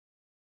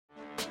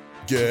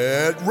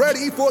Get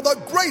ready for the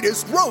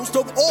greatest roast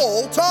of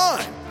all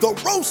time, the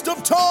Roast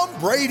of Tom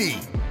Brady,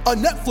 a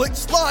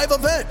Netflix live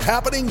event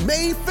happening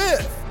May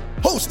 5th.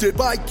 Hosted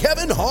by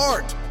Kevin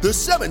Hart, the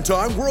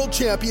 7-time world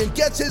champion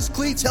gets his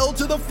cleats held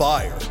to the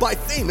fire by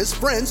famous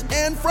friends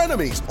and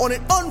frenemies on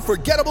an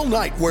unforgettable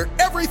night where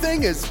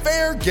everything is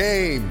fair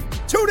game.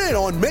 Tune in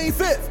on May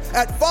 5th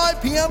at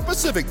 5 p.m.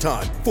 Pacific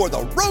time for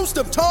the Roast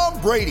of Tom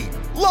Brady,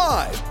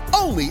 live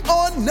only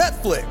on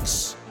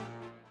Netflix.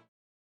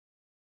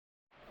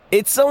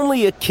 It's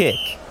only a kick,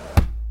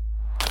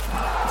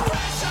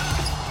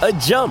 a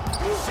jump,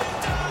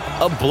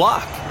 a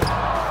block.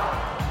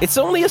 It's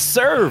only a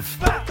serve.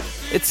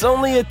 It's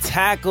only a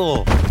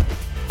tackle,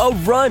 a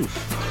run.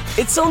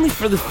 It's only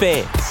for the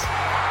fans.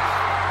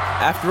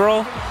 After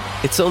all,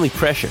 it's only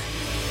pressure.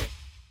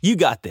 You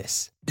got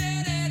this.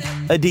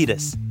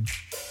 Adidas.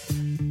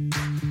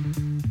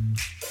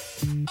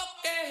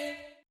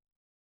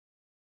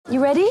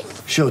 You ready?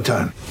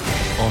 Showtime.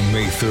 On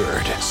May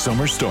 3rd,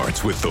 summer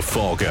starts with The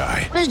Fall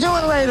Guy. Let's do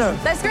it later.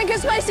 Let's drink a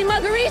spicy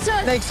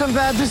margarita. Make some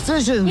bad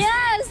decisions.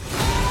 Yes!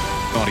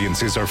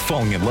 Audiences are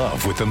falling in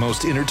love with the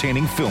most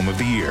entertaining film of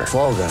the year.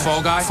 Fall Guy.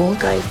 Fall Guy? Fall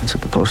guy. That's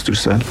what the poster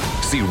said.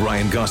 See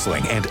Ryan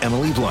Gosling and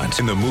Emily Blunt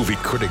in the movie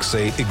critics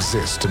say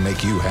exists to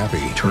make you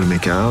happy. Trying to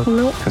make it out?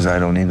 Nope. Because I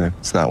don't either.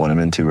 It's not what I'm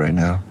into right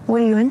now.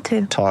 What are you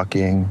into?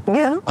 Talking.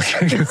 Yeah.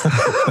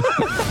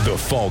 The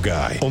Fall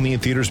Guy. Only in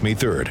theaters May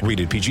 3rd.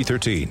 Rated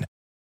PG-13.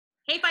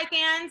 Hey, Fight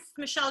fans,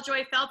 Michelle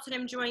Joy Phelps, and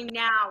I'm joined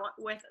now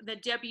with the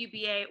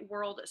WBA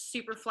World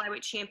Super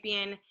Flyweight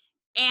Champion,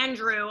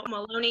 Andrew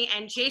Maloney,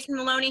 and Jason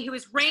Maloney, who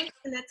is ranked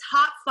in the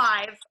top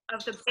 5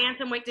 of the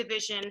bantamweight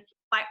division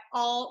by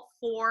all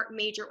 4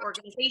 major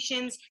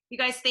organizations. You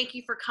guys, thank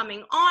you for coming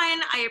on.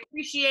 I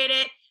appreciate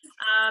it.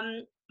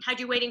 Had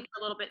you waiting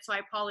for a little bit, so I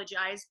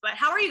apologize. But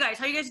how are you guys?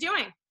 How are you guys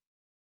doing?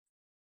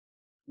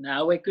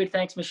 No, we're good.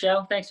 Thanks,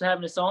 Michelle. Thanks for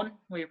having us on.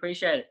 We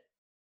appreciate it.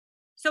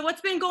 So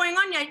what's been going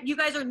on? You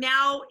guys are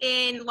now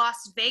in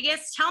Las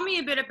Vegas. Tell me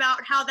a bit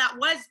about how that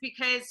was,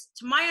 because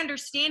to my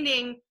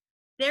understanding,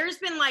 there's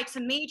been like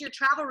some major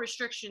travel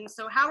restrictions.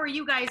 So how are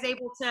you guys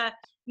able to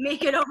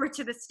make it over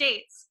to the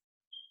States?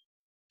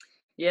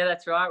 Yeah,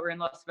 that's right. We're in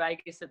Las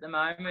Vegas at the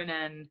moment,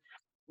 and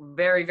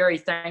very, very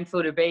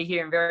thankful to be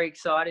here and very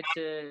excited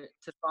to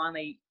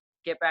finally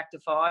get back to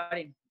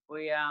fighting.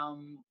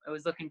 It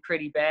was looking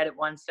pretty bad at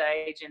one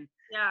stage, and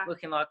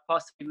looking like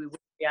possibly we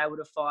wouldn't be able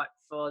to fight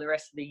for the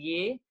rest of the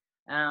year.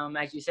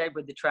 As you said,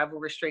 with the travel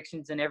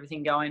restrictions and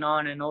everything going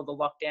on and all the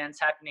lockdowns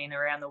happening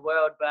around the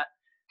world. But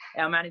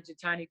our manager,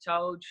 Tony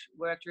Tolge,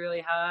 worked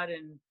really hard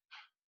and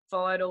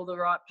followed all the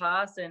right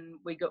paths, and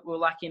we were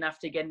lucky enough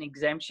to get an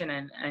exemption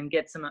and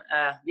get some,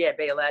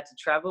 be allowed to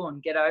travel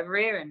and get over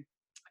here. And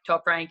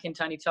Top Rank and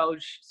Tony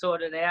Tolge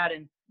sorted it out,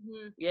 and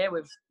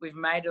we've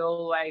made it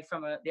all the way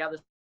from the other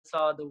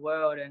side of the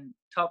world, and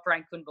Top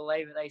Rank couldn't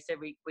believe it. They said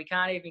we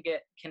can't even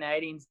get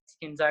Canadians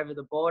over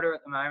the border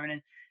at the moment,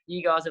 and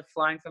you guys have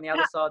flown from the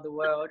other side of the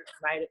world,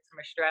 made it from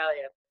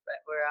Australia. But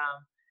we're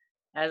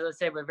as I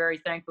said, we're very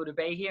thankful to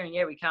be here,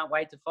 and we can't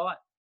wait to fight.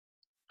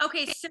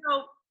 Okay, so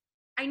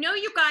I know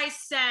you guys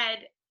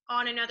said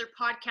on another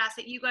podcast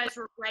that you guys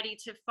were ready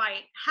to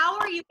fight. How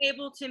are you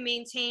able to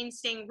maintain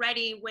staying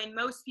ready when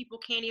most people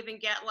can't even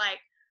get like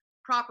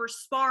proper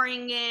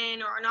sparring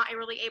in, or are not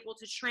really able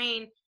to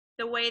train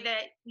the way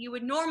that you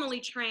would normally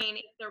train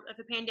if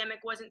the pandemic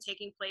wasn't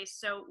taking place?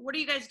 So what are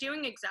you guys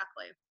doing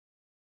exactly?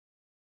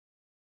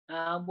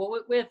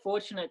 Well, we're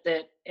fortunate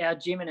that our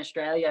gym in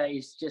Australia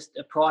is just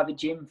a private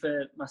gym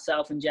for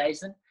myself and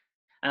Jason.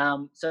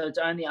 So it's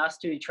only us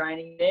two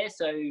training there.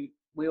 So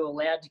we were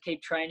allowed to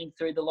keep training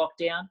through the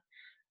lockdown.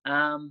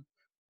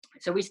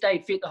 So we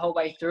stayed fit the whole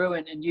way through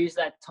and used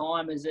that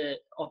time as an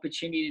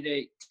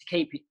opportunity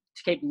to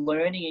keep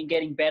learning and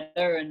getting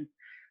better, and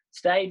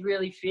stayed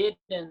really fit.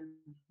 And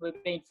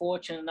we've been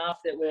fortunate enough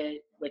that we're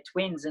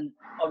twins and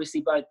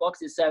obviously both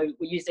boxers. So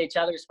we used each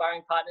other as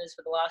sparring partners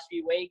for the last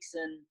few weeks,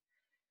 and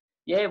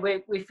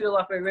we feel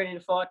like we're ready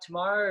to fight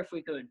tomorrow if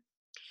we could.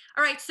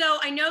 All right, so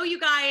I know you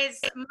guys,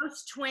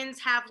 most twins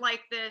have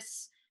like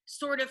this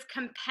sort of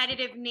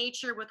competitive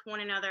nature with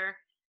one another.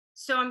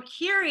 So I'm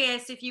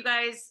curious if you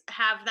guys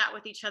have that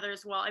with each other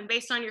as well. And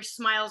based on your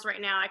smiles right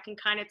now, I can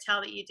kind of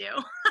tell that you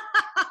do.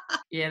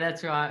 Yeah,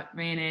 that's right.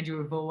 Me and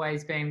Andrew have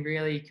always been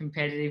really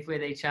competitive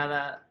with each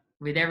other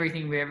with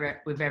everything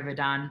we've ever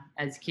done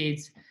as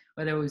kids,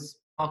 whether it was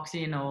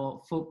boxing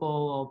or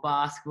football or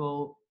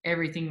basketball.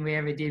 Everything we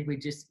ever did, we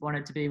just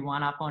wanted to be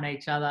one up on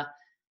each other.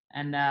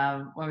 And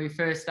when we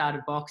first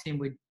started boxing,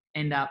 we'd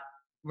end up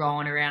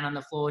rolling around on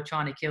the floor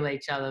trying to kill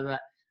each other.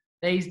 But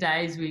these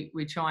days,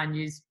 we try and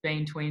use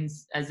being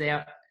twins as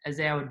our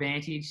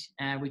advantage.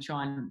 We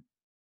try and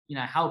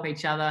help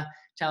each other,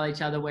 tell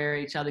each other where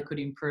each other could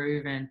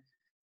improve. And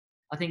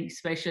I think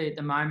especially at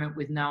the moment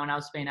with no one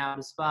else being able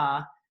to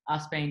spar,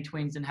 us being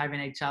twins and having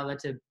each other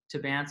to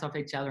bounce off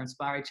each other and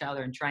spar each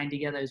other and train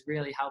together has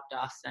really helped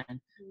us. And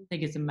I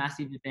think it's a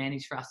massive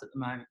advantage for us at the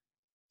moment.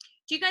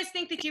 Do you guys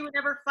think that you would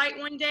ever fight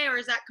one day, or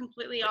is that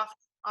completely off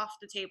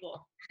the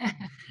table?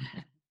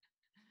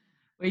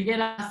 We get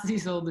asked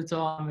this all the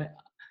time.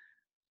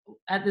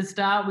 At the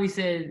start, we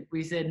said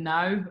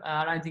no.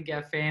 I don't think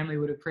our family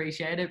would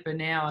appreciate it, but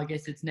now I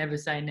guess it's never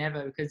say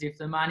never, because if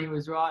the money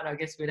was right, I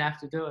guess we'd have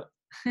to do it.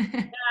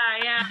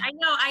 Yeah.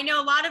 I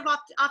know. A lot of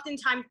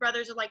oftentimes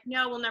brothers are like,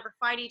 no, we'll never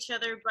fight each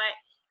other. But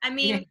I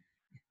mean,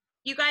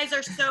 you guys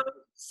are so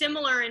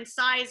similar in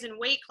size and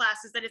weight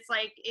classes that it's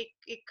like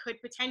it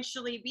could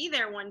potentially be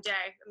there one day.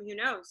 I mean,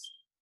 who knows?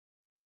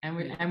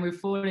 And we've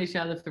fought each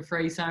other for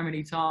free so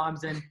many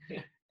times, and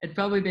it'd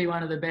probably be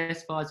one of the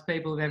best fights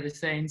people have ever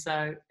seen.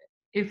 So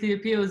if the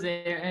appeal's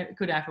there, it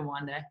could happen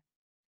one day.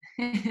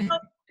 Well,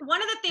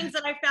 one of the things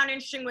that I found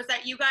interesting was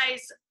that you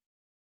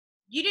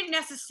didn't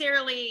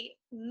necessarily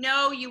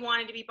know you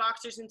wanted to be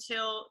boxers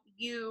until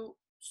you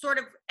sort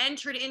of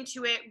entered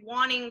into it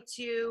wanting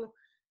to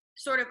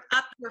sort of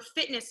up your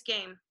fitness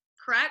game,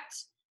 correct?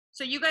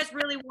 So you guys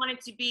really wanted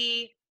to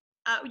be,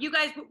 you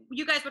guys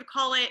would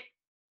call it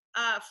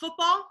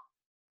football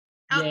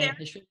out there.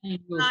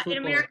 In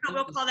America,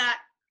 we'll call that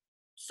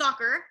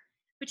soccer.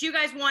 But you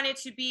guys wanted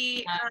to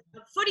be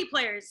footy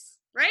players,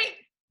 right?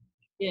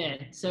 Yeah,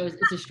 so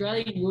it's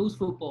Australian rules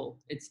football.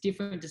 It's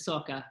different to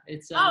soccer.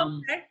 It's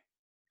okay.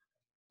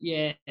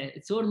 Yeah,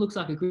 it sort of looks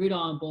like a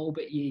gridiron ball,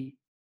 but you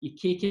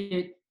kick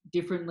it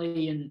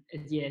differently, and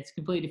it's a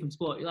completely different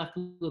sport. You'll have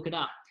to look it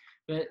up.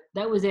 But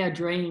that was our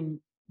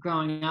dream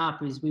growing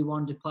up, is we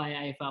wanted to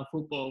play AFL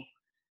football.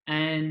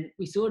 And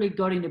we sort of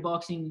got into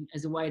boxing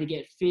as a way to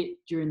get fit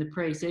during the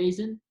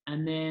pre-season,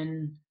 and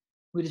then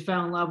we just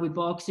fell in love with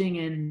boxing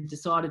and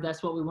decided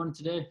that's what we wanted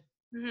to do.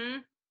 Mm-hmm.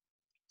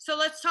 So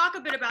let's talk a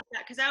bit about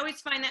that, because I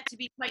always find that to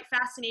be quite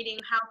fascinating,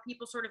 how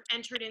people sort of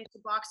entered into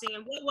boxing,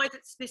 and what was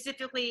it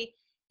specifically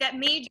that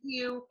made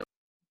you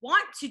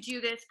want to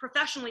do this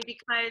professionally?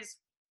 Because,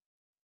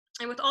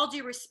 and with all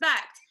due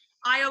respect,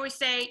 I always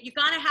say you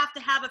gotta have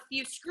to have a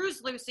few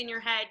screws loose in your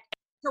head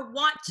to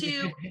want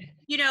to,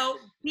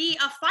 be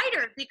a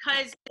fighter,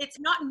 because it's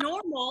not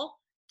normal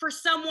for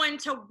someone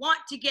to want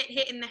to get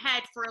hit in the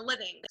head for a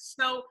living.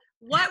 So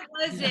what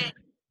was it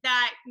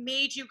that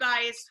made you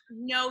guys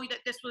know that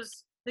this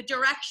was the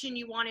direction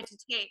you wanted to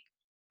take,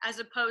 as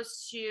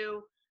opposed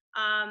to,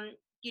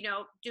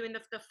 doing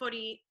the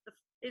footy?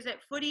 Is it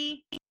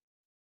footy?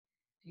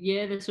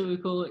 Yeah, that's what we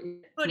call it.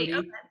 Footy.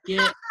 Okay.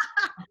 Yeah,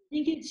 I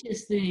think it's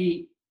just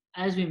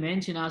as we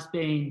mentioned, us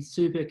being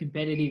super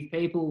competitive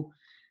people.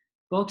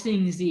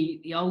 Boxing is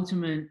the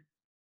ultimate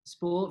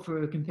sport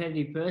for a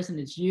competitive person.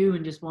 It's you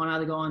and just one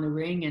other guy in the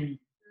ring, and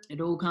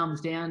it all comes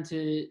down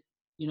to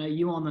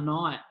you on the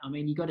night. I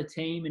mean, you got a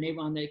team and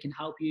everyone that can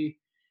help you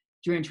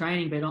during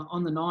training, but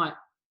on the night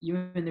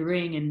you're in the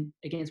ring and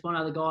against one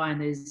other guy,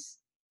 and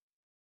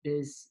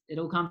it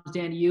all comes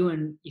down to you.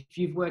 And if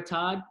you've worked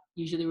hard,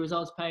 usually the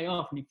results pay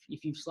off, and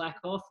if you've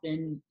slacked off,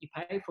 then you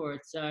pay for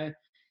it. So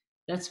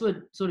that's what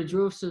sort of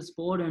drew us to the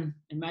sport and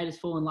made us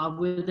fall in love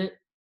with it.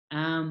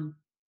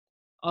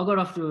 I got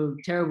off to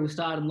a terrible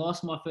start and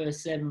lost my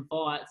first 7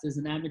 fights as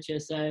an amateur.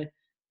 So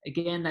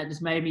again, that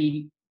just made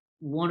me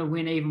want to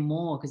win even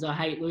more, because I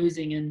hate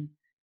losing. And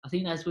I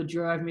think that's what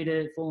drove me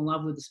to fall in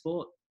love with the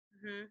sport.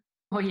 Mm-hmm.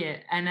 Oh yeah,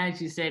 and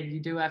as you said, you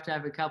do have to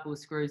have a couple of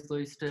screws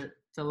loose to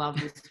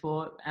love the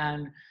sport.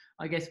 And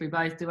I guess we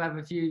both do have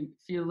a few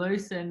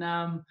loose. And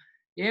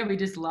we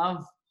just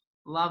love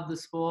the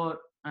sport.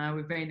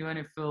 We've been doing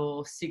it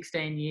for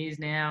 16 years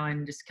now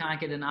and just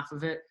can't get enough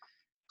of it.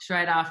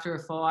 Straight after a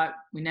fight,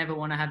 we never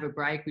want to have a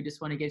break. We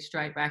just want to get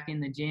straight back in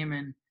the gym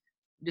and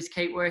just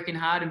keep working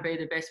hard and be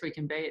the best we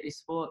can be at this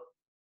sport.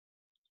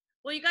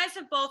 Well, you guys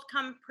have both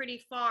come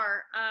pretty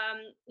far.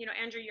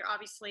 Andrew, you're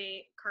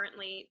obviously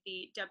currently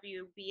the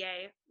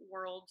WBA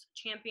world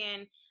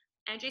champion.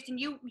 And Jason,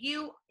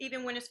 you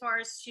even went as far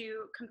as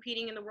to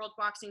competing in the World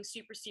Boxing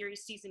Super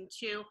Series Season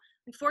 2.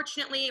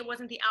 Unfortunately, it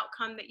wasn't the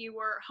outcome that you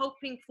were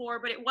hoping for,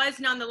 but it was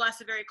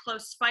nonetheless a very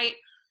close fight.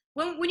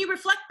 When you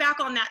reflect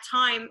back on that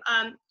time,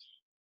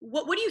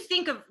 what do you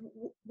think of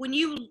when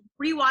you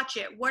rewatch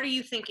it? What are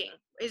you thinking?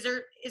 Is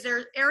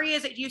there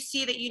areas that you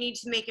see that you need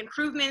to make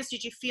improvements?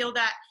 Did you feel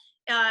that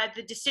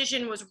the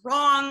decision was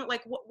wrong?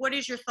 Like, what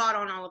is your thought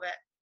on all of it?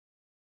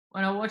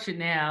 When I watch it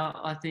now,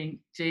 I think,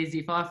 geez,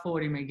 if I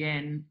fought him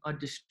again, I'd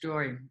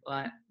destroy him.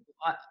 Like,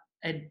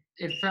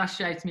 it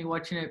frustrates me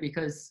watching it,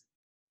 because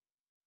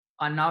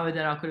I know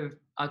that I could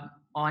have.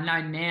 I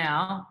know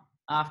now,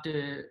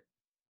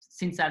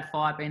 since that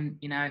fight,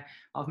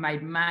 I've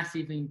made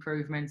massive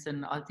improvements,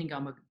 and I think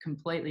I'm a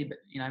completely,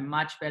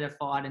 much better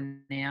fighter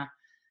now.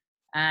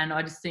 And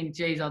I just think,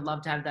 geez, I'd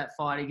love to have that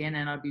fight again,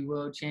 and I'd be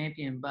world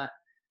champion. But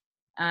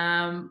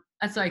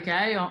that's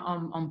okay.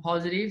 I'm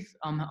positive.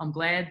 I'm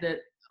glad that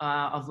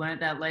I've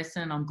learned that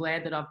lesson. I'm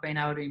glad that I've been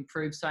able to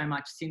improve so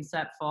much since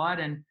that fight,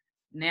 and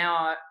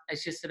now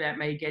it's just about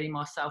me getting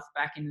myself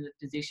back into the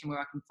position where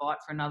I can fight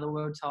for another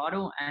world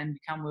title and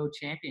become world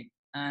champion.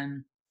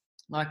 And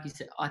like you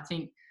said, I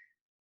think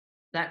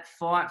that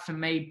fight for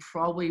me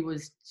probably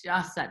was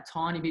just that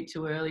tiny bit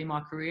too early in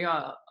my career.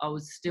 I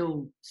was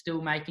still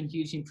making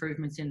huge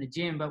improvements in the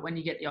gym, but when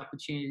you get the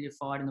opportunity to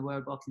fight in the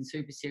World Boxing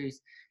Super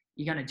Series,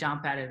 you're going to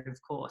jump at it,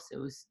 of course. It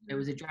was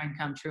a dream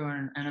come true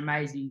and an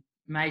amazing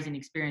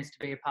experience to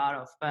be a part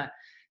of. But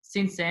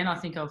since then, I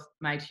think I've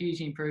made huge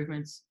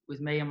improvements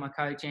with me and my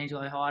coach,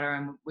 Angelo Hyder,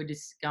 and we're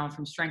just going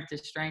from strength to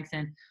strength.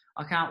 And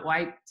I can't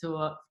wait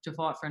to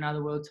fight for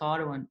another world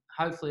title, and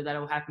hopefully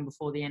that'll happen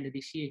before the end of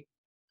this year.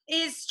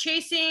 Is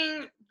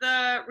chasing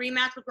the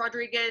rematch with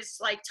Rodriguez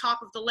like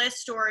top of the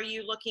list, or are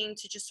you looking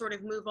to just sort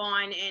of move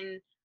on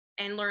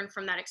and learn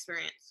from that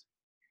experience?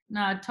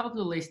 No, top of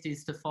the list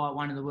is to fight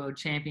one of the world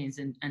champions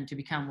and to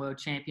become world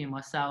champion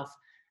myself.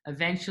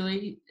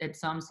 Eventually, at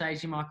some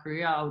stage in my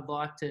career, I would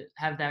like to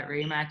have that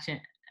rematch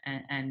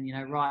and you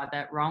know, right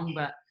that wrong.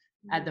 But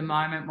at the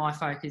moment, my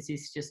focus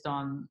is just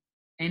on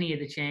any of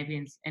the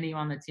champions,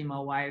 anyone that's in my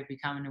way of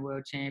becoming a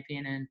world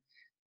champion. And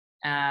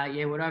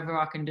whatever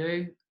I can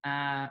do,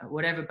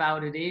 whatever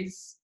belt it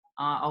is,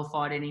 I'll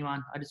fight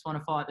anyone. I just want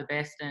to fight the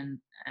best and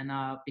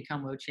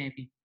become world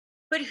champion.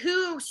 But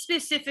who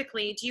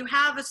specifically? Do you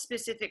have a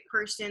specific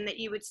person that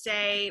you would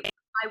say,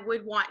 I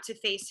would want to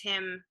face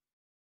him,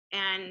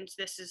 and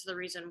this is the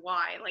reason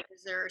why? Like,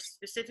 is there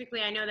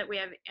specifically? I know that we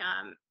have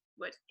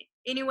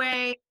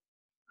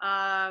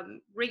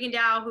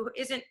Rigondeaux, who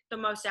isn't the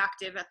most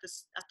active at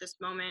this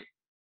moment.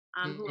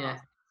 Who else?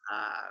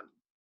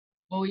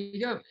 Well,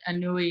 you got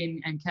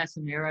Inoue and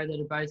Casemiro that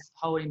are both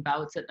holding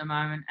belts at the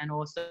moment, and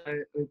also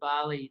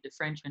Ubali, the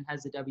Frenchman,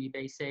 has the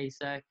WBC.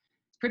 So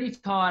it's pretty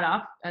tied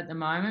up at the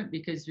moment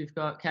because we've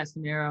got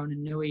Casemiro and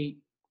Inoue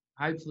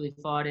hopefully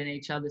fighting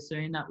each other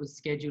soon. That was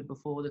scheduled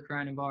before the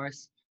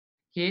coronavirus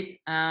hit.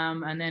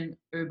 And then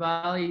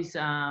Ubali's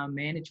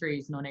mandatory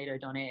is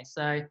Nonito Donaire.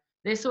 So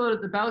they're sort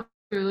of, the belts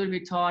are a little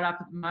bit tied up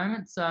at the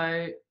moment.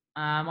 So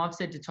I've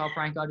said to Top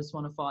Rank, I just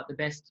want to fight the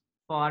best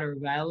fighter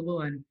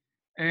available and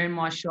earn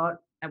my shot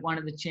at one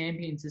of the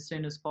champions as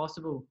soon as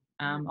possible.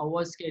 I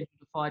was scheduled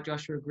to fight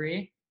Joshua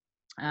Greer.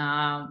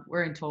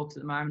 We're in talks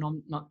at the moment.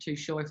 I'm not too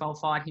sure if I'll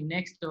fight him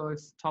next or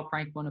if Top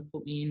Rank want to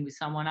put me in with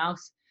someone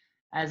else.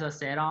 As I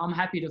said, I'm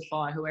happy to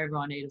fight whoever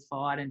I need to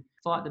fight and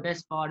fight the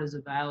best fighters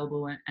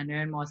available and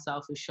earn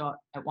myself a shot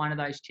at one of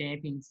those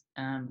champions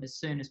as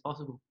soon as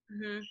possible.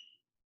 Mm-hmm.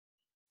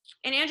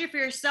 And Andrew, for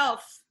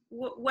yourself,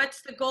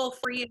 what's the goal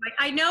for you? Like,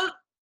 I know,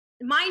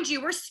 mind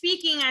you, we're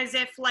speaking as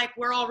if like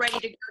we're all ready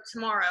to go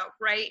tomorrow,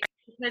 right?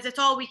 Because it's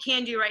all we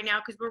can do right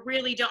now because we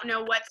really don't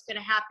know what's going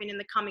to happen in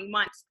the coming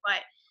months. But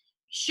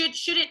should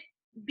you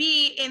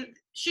be in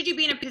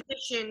a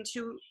position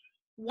to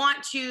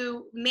want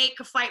to make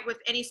a fight with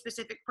any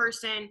specific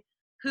person,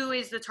 who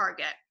is the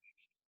target?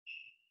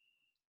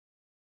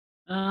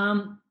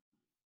 Well,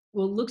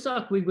 it looks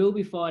like we will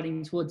be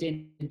fighting towards the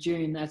end of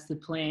June. That's the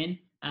plan,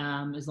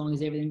 as long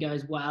as everything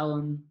goes well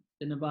and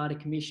the Nevada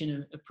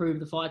Commission approve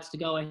the fights to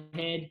go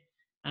ahead.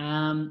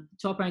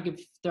 Top Rank have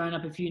thrown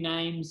up a few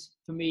names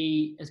for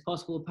me as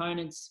possible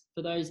opponents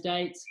for those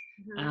dates.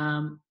 So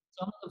I'm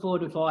looking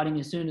forward to fighting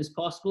as soon as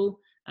possible.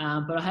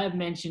 But I have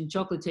mentioned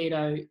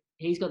Chocolatito.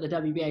 He's got the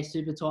WBA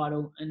super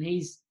title, and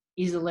he's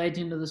a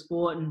legend of the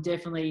sport and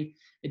definitely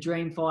a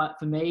dream fight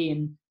for me,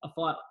 and a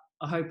fight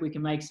I hope we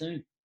can make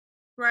soon.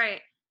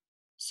 Right.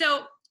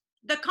 So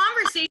the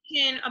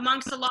conversation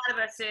amongst a lot of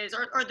us is,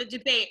 or the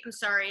debate,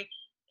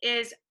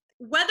 is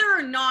whether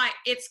or not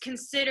it's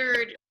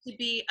considered to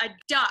be a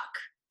duck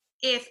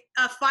if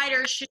a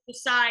fighter should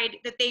decide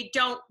that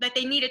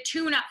they need a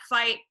tune-up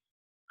fight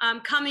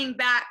coming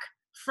back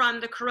from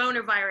the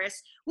coronavirus.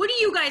 What do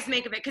you guys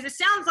make of it? Because it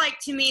sounds like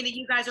to me that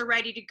you guys are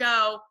ready to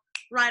go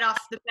right off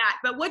the bat.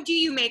 But what do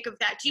you make of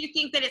that? Do you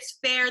think that it's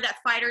fair that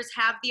fighters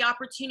have the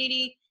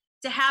opportunity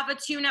to have a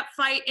tune-up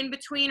fight in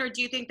between, or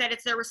do you think that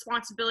it's their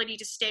responsibility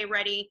to stay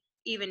ready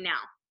even now?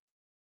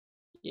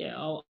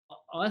 Yeah,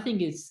 I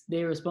think it's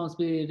their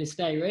responsibility to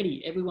stay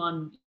ready.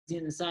 Everyone is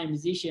in the same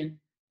position,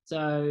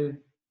 so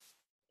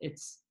it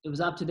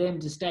was up to them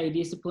to stay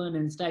disciplined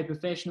and stay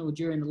professional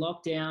during the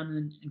lockdown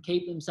and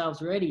keep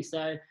themselves ready.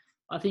 So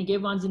I think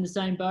everyone's in the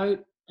same boat,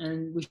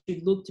 and we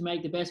should look to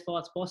make the best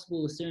fights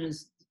possible as soon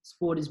as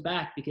sport is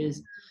back,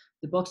 because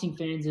the boxing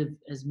fans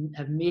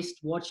have missed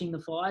watching the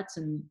fights,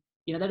 and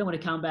you know they don't want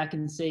to come back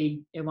and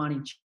see everyone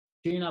in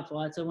tune-up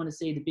fights. They want to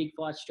see the big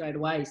fights straight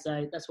away.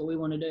 So that's what we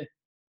want to do.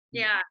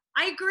 Yeah,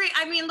 I agree.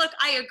 I mean, look,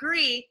 I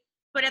agree,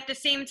 but at the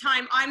same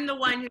time, I'm the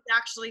one who's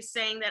actually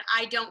saying that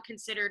I don't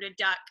consider it a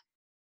duck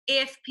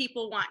if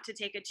people want to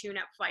take a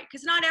tune-up fight,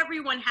 because not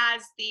everyone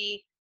has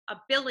the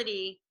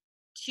ability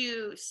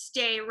to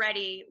stay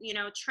ready. You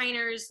know,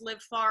 trainers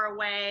live far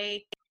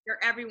away.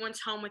 Everyone's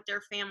home with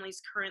their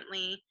families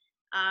currently.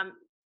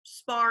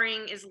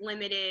 Sparring is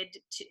limited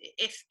to,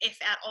 if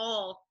at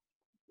all,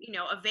 you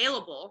know,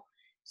 available.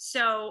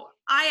 So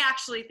I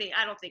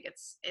don't think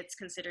it's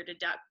considered a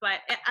duck, but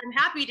I'm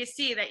happy to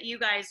see that you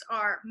guys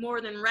are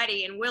more than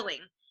ready and willing,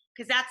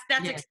 because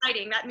that's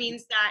exciting. That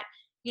means that,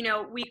 you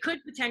know, we could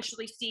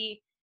potentially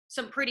see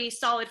some pretty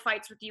solid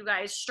fights with you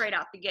guys straight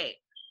out the gate.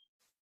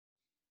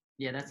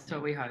 Yeah, that's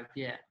what we hope.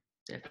 Yeah,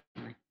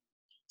 definitely.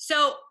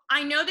 So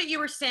I know that you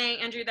were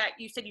saying, Andrew, that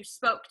you said you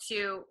spoke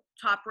to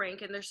Top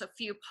Rank and there's a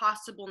few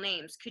possible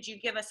names. Could you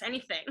give us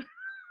anything?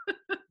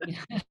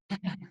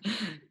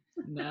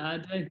 No, I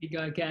don't think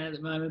I can at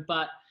the moment,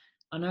 but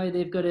I know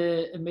they've got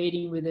a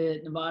meeting with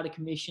the Nevada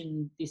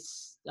Commission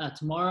this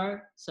tomorrow.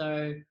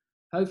 So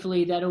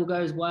hopefully that all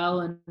goes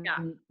well and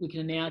we can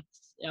announce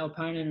our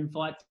opponent and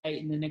fight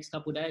date in the next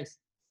couple of days.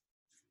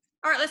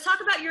 All right, let's talk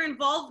about your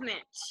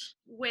involvement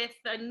with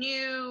a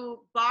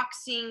new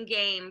boxing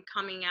game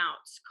coming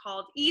out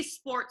called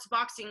Esports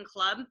Boxing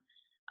Club.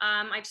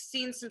 I've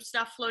seen some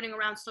stuff floating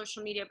around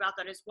social media about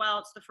that as well.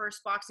 It's the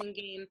first boxing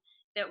game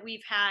that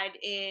we've had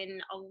in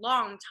a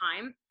long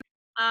time.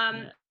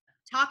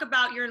 Talk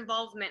about your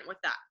involvement with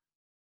that.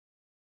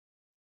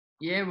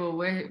 Yeah, well,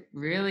 we're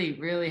really,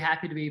 really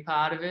happy to be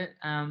part of it.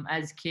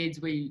 As kids,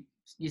 we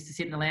used to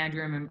sit in the lounge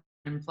room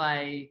and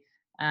play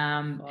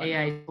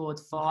EA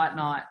Sports Fight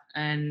Night.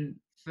 And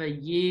for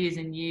years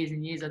and years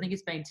and years, I think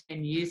it's been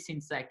 10 years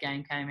since that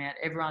game came out,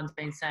 everyone's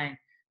been saying,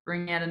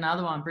 bring out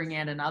another one, we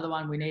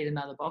need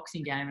another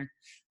boxing game. And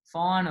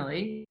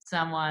finally,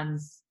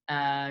 someone's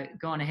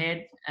gone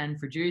ahead and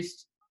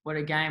produced what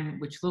a game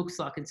which looks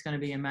like it's going to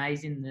be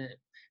amazing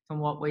from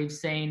what we've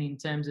seen in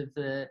terms of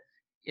the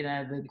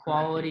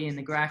quality and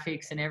the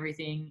graphics and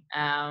everything.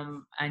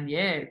 And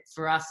yeah,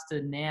 for us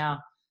to now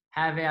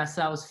have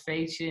ourselves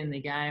featured in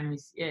the game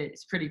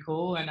it's pretty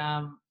cool, and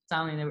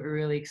something that we're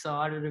really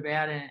excited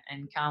about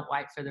and can't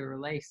wait for the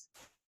release.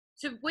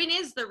 So when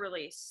is the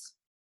release?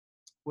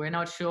 We're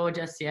not sure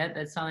just yet.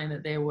 That's something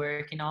that they're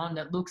working on.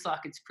 That looks like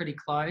it's pretty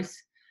close.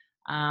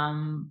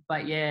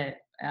 But yeah,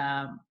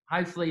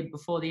 hopefully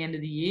before the end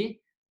of the year.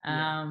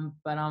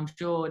 But I'm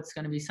sure it's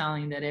going to be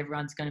something that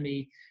everyone's going to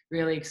be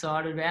really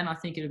excited about, and I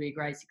think it'll be a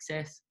great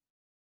success.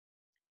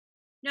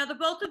 Now, the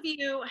both of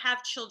you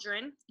have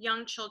children,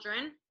 young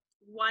children,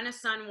 one a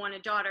son, one a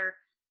daughter.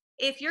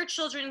 If your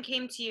children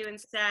came to you and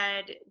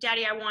said,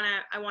 "Daddy, I want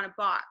to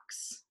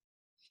box,"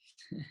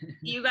 are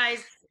you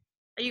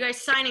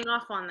guys signing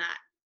off on that?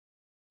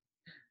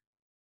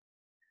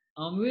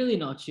 I'm really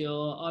not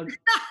sure. I'd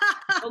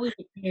probably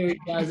prefer he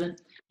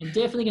doesn't. I'm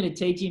definitely going to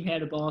teach him how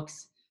to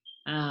box.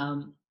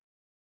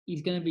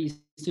 He's going to be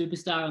a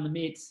superstar on the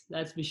mitts,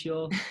 that's for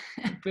sure.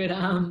 But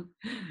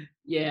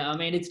yeah, I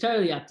mean, it's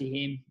totally up to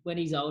him when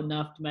he's old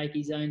enough to make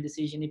his own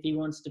decision. If he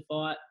wants to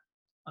fight,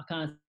 I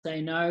can't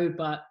say no.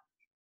 But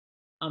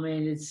I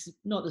mean, it's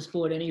not the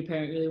sport any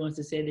parent really wants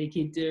to see their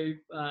kid do.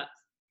 But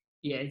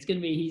yeah, it's going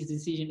to be his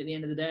decision at the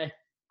end of the day.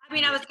 I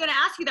mean, I was going to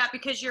ask you that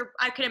because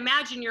I could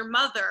imagine your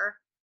mother,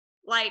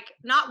 like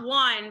not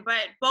one,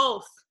 but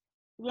both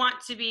want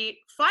to be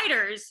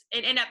fighters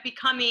and end up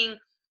becoming,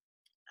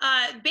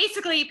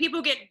 basically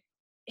people get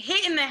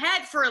hit in the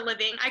head for a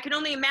living. I can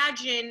only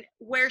imagine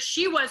where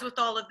she was with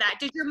all of that.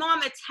 Did your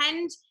mom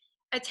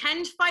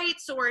attend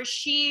fights, or is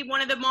she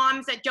one of the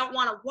moms that don't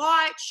want to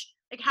watch?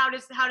 Like, how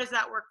does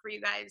that work for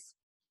you guys?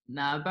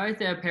 No,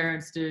 both our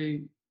parents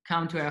do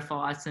come to our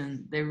fights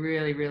and they're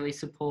really, really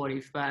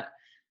supportive, but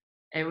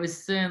it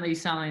was certainly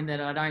something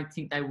that I don't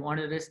think they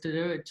wanted us to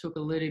do. It took a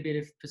little bit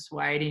of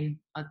persuading,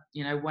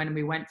 when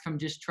we went from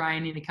just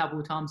training a couple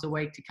of times a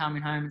week to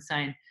coming home and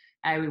saying,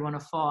 hey, we want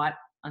to fight.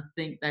 I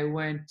think they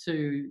weren't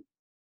too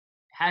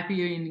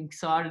happy and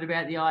excited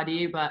about the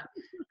idea, but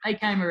they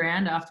came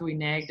around after we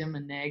nagged them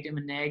and nagged them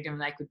and nagged them,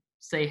 and they could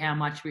see how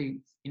much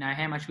we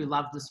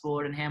loved the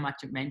sport and how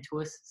much it meant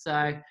to us.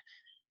 So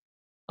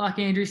like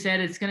Andrew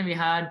said, it's going to be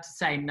hard to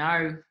say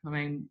no. I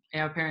mean,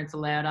 our parents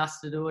allowed us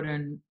to do it,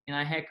 and,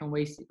 how can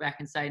we sit back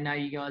and say, no,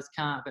 you guys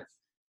can't? But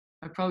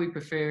I probably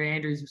prefer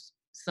Andrew's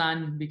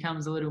son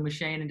becomes a little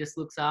machine and just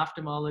looks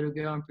after my little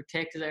girl and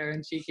protects her,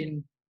 and she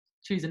can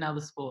choose another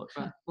sport,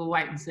 but we'll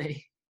wait and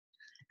see.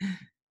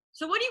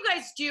 So what do you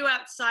guys do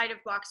outside of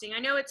boxing? I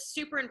know it's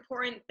super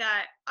important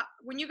that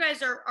when you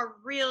guys are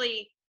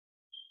really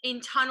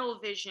in tunnel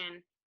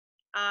vision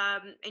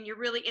and you're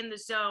really in the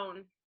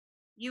zone,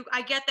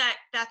 I get that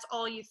that's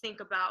all you think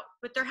about,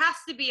 but there has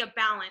to be a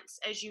balance,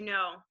 as you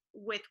know,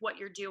 with what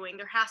you're doing.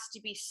 There has to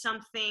be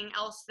something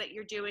else that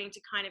you're doing to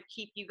kind of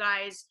keep you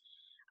guys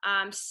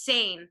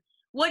sane.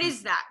 What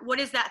is that? What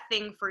is that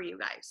thing for you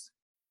guys?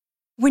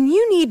 When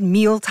you need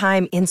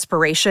mealtime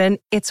inspiration,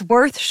 it's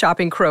worth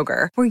shopping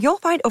Kroger, where you'll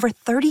find over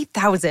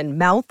 30,000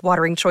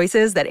 mouth-watering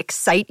choices that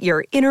excite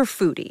your inner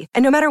foodie.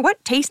 And no matter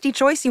what tasty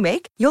choice you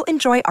make, you'll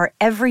enjoy our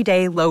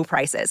everyday low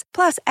prices,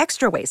 plus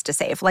extra ways to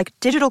save, like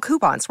digital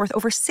coupons worth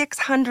over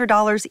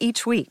 $600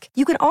 each week.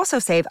 You can also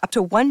save up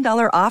to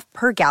 $1 off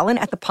per gallon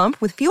at the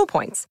pump with fuel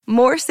points.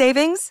 More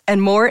savings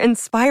and more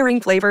inspiring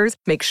flavors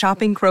make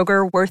shopping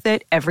Kroger worth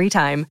it every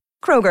time.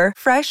 Kroger,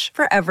 fresh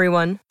for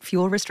everyone.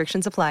 Fuel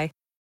restrictions apply.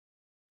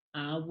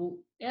 Well,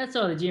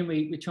 outside the gym,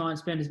 we try and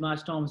spend as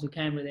much time as we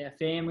can with our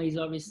families,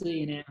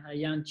 obviously, and our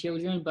young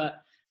children. But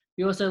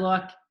we also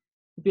like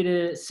a bit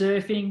of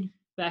surfing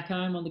back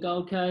home on the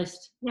Gold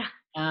Coast. Yeah.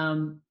 A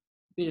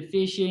bit of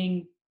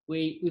fishing.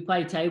 We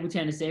play table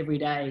tennis every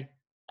day,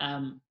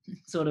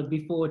 sort of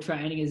before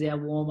training as our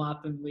warm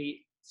up, and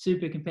we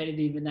super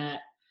competitive in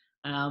that.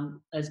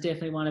 That's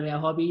definitely one of our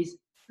hobbies.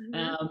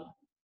 Mm-hmm.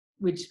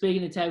 Which,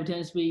 speaking of table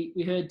tennis, we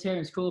heard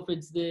Terence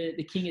Crawford's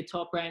the king of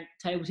top-ranked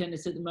table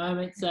tennis at the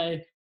moment. So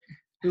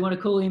we want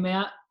to call him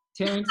out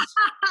Terence,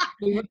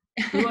 we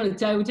want a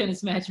table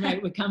tennis match,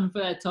 mate. We're coming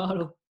for that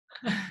title.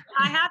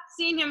 I have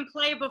seen him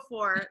play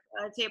before,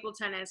 table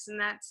tennis,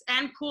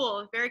 and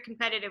pool. Very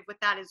competitive with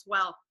that as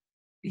well.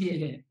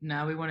 Yeah.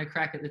 No, we want to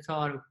crack at the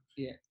title.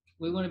 Yeah.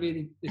 We want to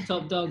be the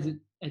top dogs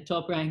at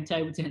top-ranked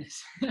table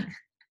tennis.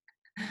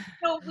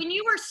 So when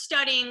you were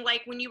studying,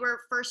 like when you were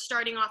first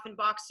starting off in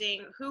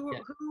boxing, who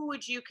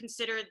would you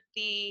consider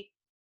the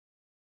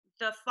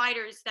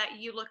fighters that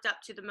you looked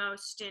up to the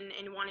most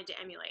and wanted to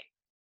emulate?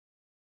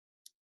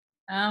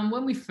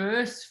 When we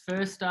first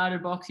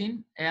started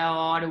boxing,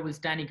 our idol was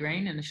Danny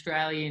Green, an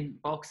Australian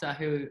boxer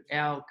who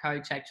our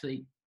coach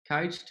actually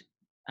coached,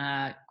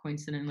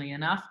 coincidentally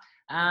enough.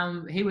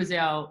 He was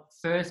our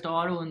first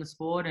idol in the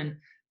sport and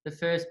the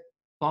first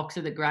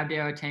boxer that grabbed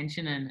our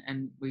attention,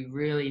 and we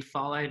really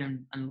followed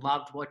and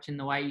loved watching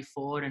the way he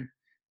fought and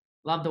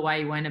loved the way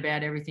he went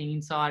about everything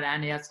inside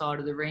and outside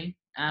of the ring.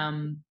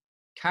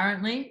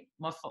 Currently,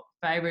 my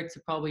favourites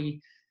are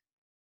probably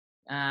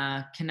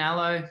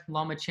Canelo,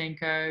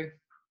 Lomachenko,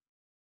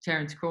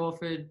 Terence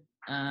Crawford,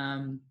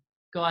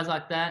 guys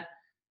like that.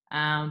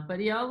 But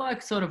yeah, I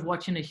like sort of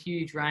watching a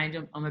huge range.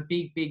 I'm a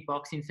big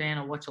boxing fan.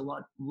 I watch a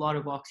lot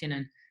of boxing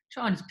and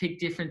try and just pick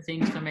different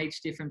things from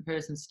each different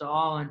person's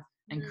style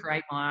and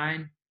create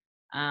my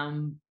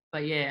own.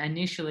 But yeah,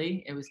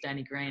 initially it was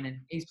Danny Green, and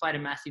he's played a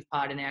massive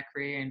part in our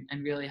career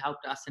and really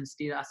helped us and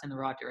steered us in the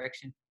right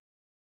direction.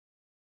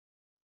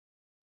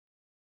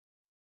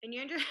 And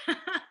you, Andrew?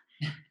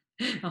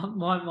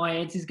 My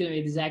answer is going to be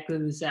exactly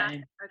the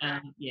same.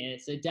 Okay.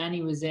 So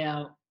Danny was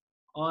our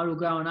idol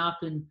growing up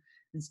and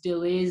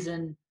still is.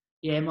 And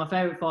yeah, my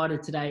favourite fighter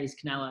today is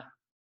Canelo.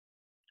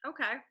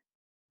 Okay.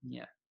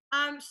 Yeah.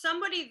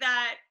 Somebody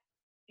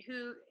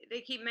who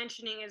they keep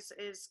mentioning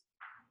is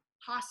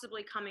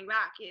possibly coming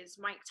back is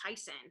Mike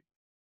Tyson.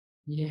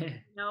 Yeah.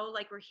 You know,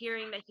 like we're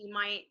hearing that he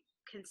might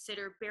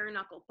consider bare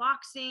knuckle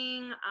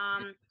boxing.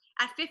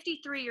 At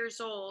 53 years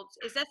old,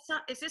 is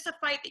this a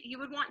fight that you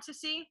would want to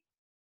see?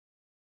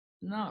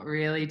 Not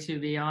really, to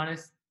be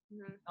honest.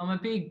 Mm-hmm. I'm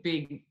a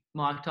big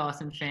Mike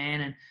Tyson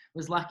fan and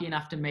was lucky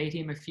enough to meet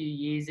him a few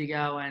years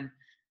ago, and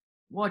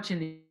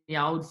watching the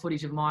old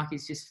footage of Mike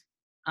is just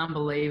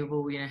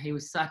unbelievable. You know, he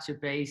was such a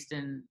beast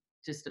and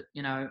just,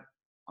 you know,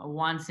 a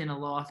once in a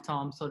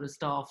lifetime sort of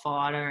style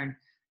fighter and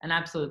an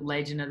absolute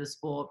legend of the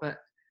sport. But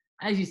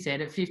as you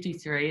said, at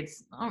 53,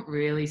 it's not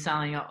really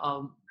something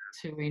I'm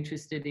too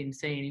interested in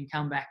seeing him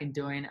come back and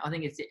doing. I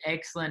think it's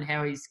excellent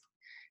how he's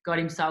got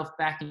himself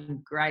back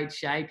in great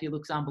shape. He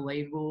looks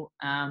unbelievable.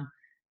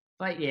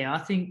 But yeah, I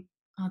think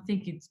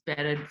it's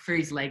better for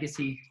his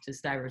legacy to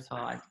stay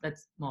retired.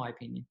 That's my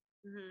opinion.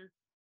 Mm-hmm.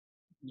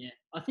 Yeah,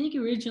 I think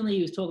originally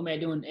he was talking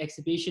about doing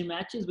exhibition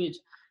matches, which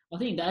I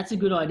think that's a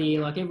good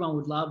idea. Like everyone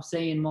would love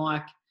seeing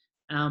Mike,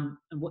 and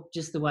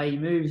just the way he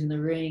moves in the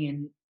ring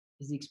and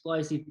his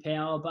explosive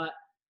power. But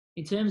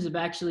in terms of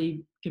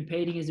actually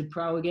competing as a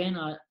pro again,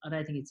 I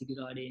don't think it's a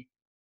good idea.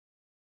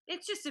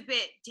 It's just a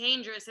bit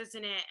dangerous,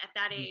 isn't it, at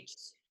that age?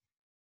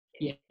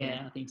 Yeah,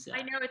 I think so.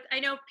 I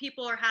know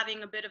people are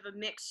having a bit of a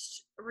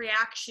mixed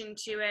reaction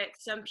to it.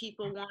 Some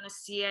people want to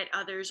see it.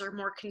 Others are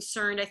more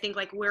concerned. I think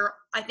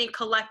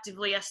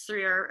collectively us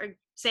three are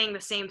saying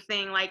the same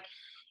thing. Like,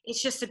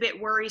 it's just a bit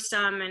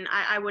worrisome, and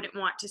I wouldn't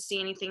want to see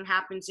anything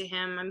happen to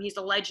him. I mean, he's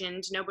a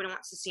legend. Nobody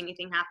wants to see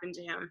anything happen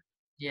to him.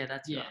 Yeah,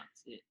 that's right.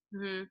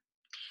 Mm-hmm.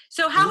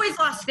 So how is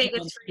Las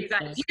Vegas for you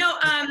guys? You know,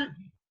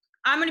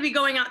 I'm going to be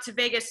going out to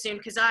Vegas soon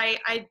because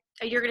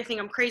you're going to think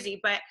I'm crazy,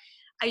 but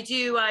I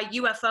do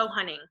UFO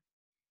hunting.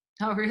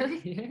 Oh,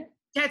 really? Yeah.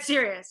 That's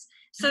serious.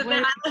 So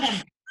then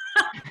I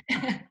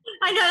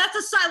know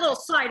that's a little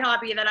side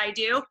hobby that I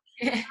do.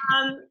 Yeah.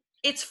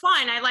 It's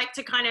fun. I like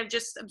to kind of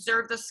just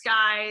observe the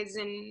skies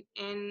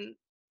and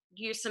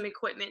use some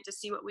equipment to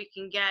see what we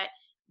can get.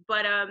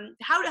 But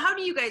how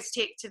do you guys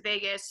take to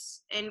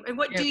Vegas, and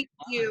what do you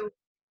do?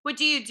 What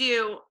do you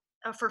do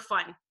for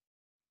fun?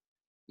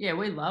 Yeah,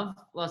 we love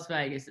Las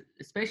Vegas,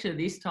 especially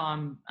this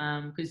time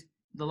because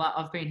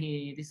I've been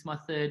here. This is my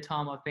third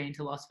time I've been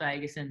to Las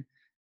Vegas, and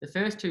the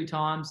first two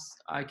times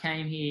I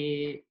came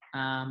here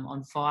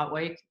on Fight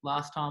Week.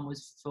 Last time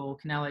was for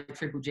Canelo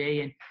Triple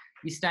G, and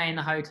you stay in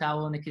the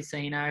hotel and the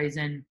casinos,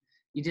 and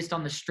you're just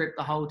on the strip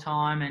the whole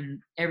time, and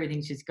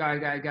everything's just go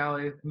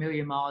a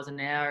million miles an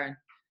hour. And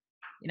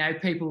you know,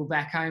 people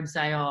back home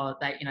say,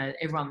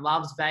 everyone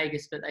loves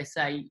Vegas, but they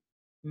say,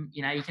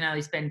 you know, you can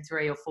only spend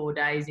 3 or 4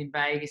 days in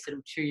Vegas. It'll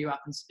chew you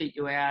up and spit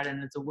you out,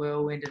 and it's a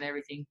whirlwind and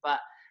everything. But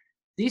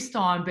this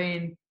time,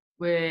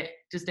 we're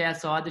just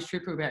outside the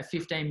strip, we're about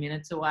 15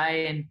 minutes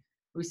away, and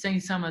we've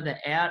seen some of the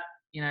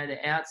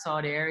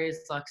outside areas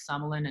like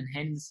Summerlin and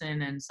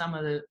Henderson, and some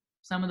of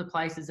the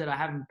places that I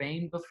haven't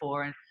been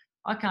before, and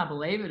I can't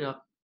believe it.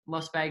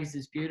 Las Vegas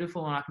is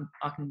beautiful, and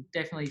I can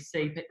definitely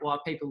see why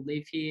people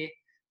live here.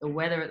 The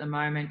weather at the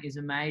moment is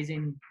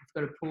amazing. We've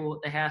got a pool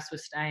at the house we're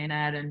staying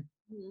at, and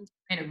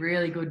a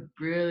really good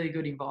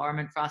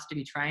environment for us to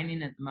be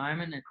training at the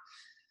moment. And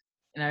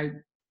you know,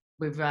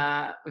 we've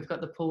got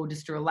the pool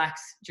just to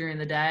relax during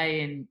the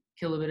day and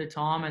kill a bit of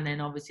time. And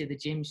then obviously the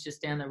gym's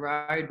just down the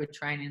road. We're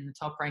training in the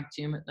Top Rank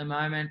gym at the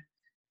moment,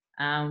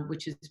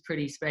 which is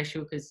pretty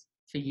special because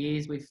for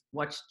years we've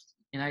watched,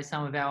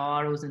 some of our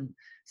idols and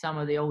some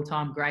of the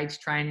all-time greats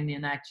training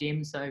in that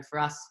gym. So for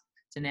us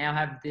to now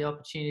have the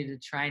opportunity to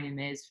train in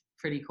there is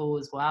pretty cool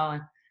as well.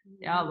 And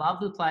yeah, I love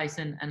the place,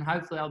 and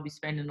hopefully I'll be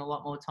spending a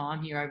lot more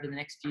time here over the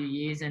next few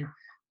years and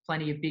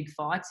plenty of big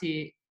fights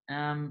here.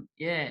 In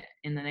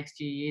the next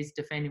few years,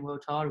 defending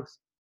world titles.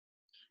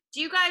 Do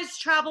you guys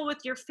travel with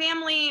your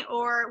family,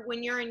 or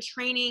when you're in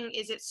training,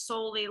 is it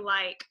solely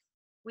like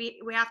we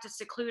have to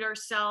seclude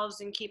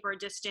ourselves and keep our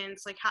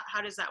distance? Like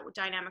how does that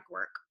dynamic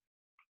work?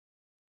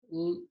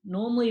 Well,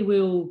 normally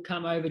we'll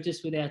come over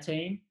just with our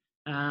team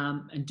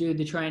and do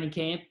the training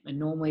camp, and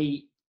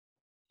normally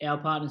our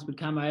partners would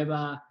come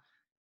over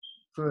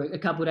for a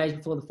couple of days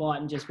before the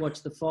fight and just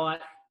watch the fight.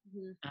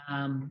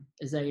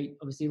 As they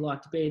obviously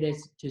like to be there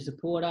to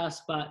support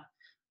us, but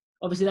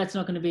obviously that's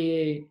not going to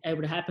be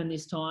able to happen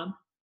this time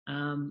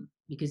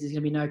because there's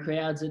going to be no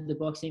crowds at the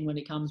boxing when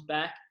it comes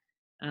back.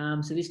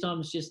 So this time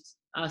it's just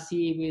us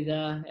here with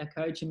our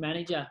coach and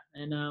manager,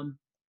 and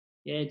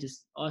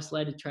just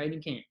isolated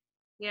training camp.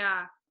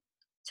 Yeah,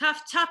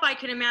 tough. I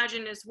can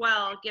imagine as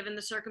well, given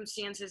the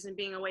circumstances and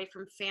being away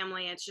from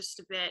family. It's just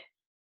a bit.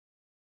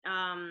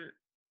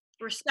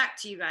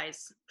 Respect to you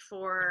guys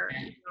for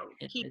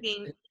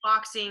keeping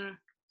boxing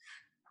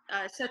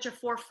such a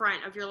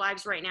forefront of your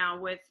lives right now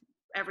with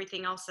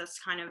everything else that's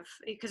kind of,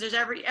 because there's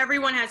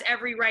everyone has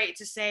every right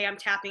to say I'm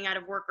tapping out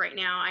of work right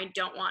now, I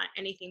don't want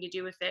anything to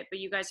do with it, but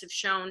you guys have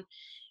shown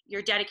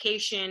your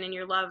dedication and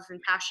your love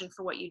and passion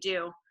for what you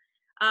do.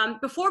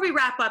 Before we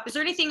wrap up, is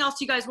there anything else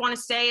you guys want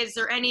to say? Is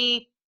there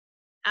anything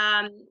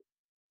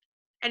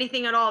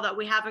at all that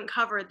we haven't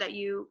covered that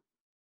you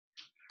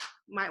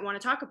might want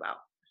to talk about?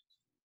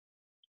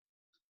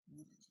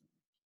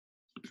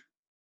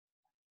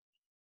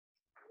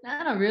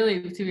 No, not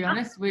really, to be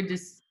honest. We're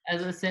just,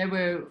 as I said,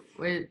 we're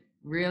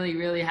really,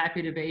 really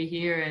happy to be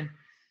here and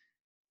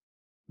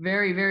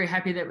very, very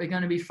happy that we're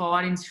going to be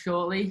fighting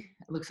shortly.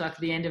 It looks like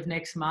the end of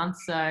next month.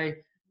 So,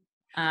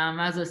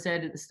 as I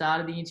said at the start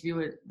of the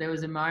interview, there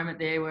was a moment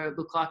there where it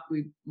looked like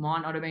we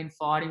might not have been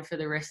fighting for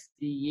the rest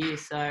of the year.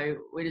 So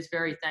we're just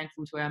very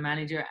thankful to our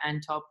manager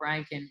and Top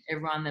Rank and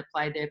everyone that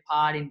played their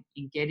part in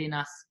getting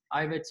us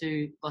over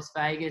to Las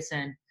Vegas,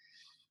 and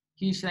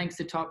huge thanks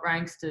to Top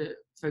Ranks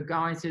for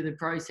going through the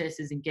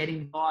processes and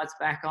getting fights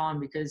back on,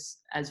 because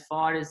as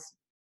fighters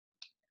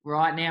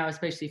right now,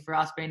 especially for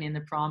us being in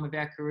the prime of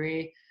our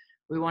career,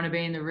 we want to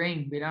be in the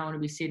ring. We don't want to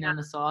be sitting on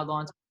the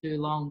sidelines for too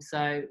long.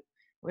 So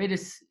we're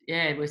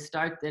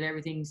stoked that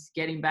everything's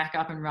getting back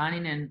up and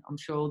running, and I'm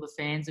sure all the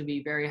fans will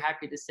be very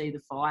happy to see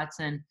the fights.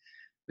 And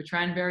we're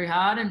training very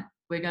hard, and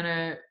we're going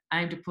to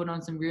aim to put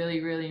on some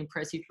really, really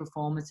impressive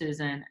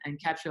performances and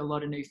capture a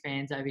lot of new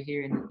fans over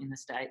here in the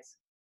States.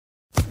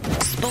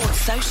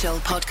 Sports Social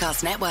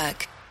Podcast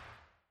Network.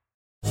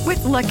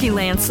 With Lucky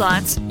Land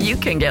Slots, you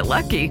can get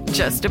lucky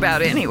just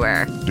about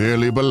anywhere.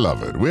 Dearly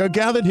beloved, we are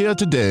gathered here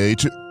today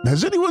to...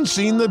 Has anyone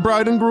seen the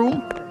bride and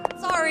groom?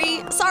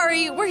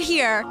 Sorry, we're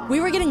here. We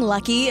were getting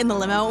lucky in the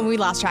limo and we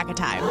lost track of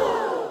time.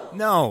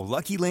 No,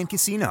 Lucky Land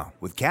Casino,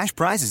 with cash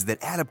prizes that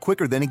add up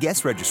quicker than a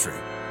guest registry.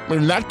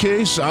 In that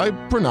case, I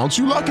pronounce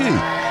you lucky.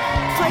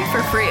 Play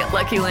for free at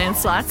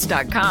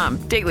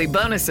LuckyLandSlots.com. Daily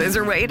bonuses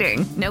are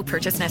waiting. No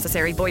purchase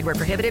necessary. Void where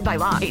prohibited by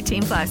law.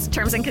 18+.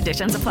 Terms and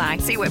conditions apply.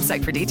 See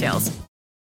website for details.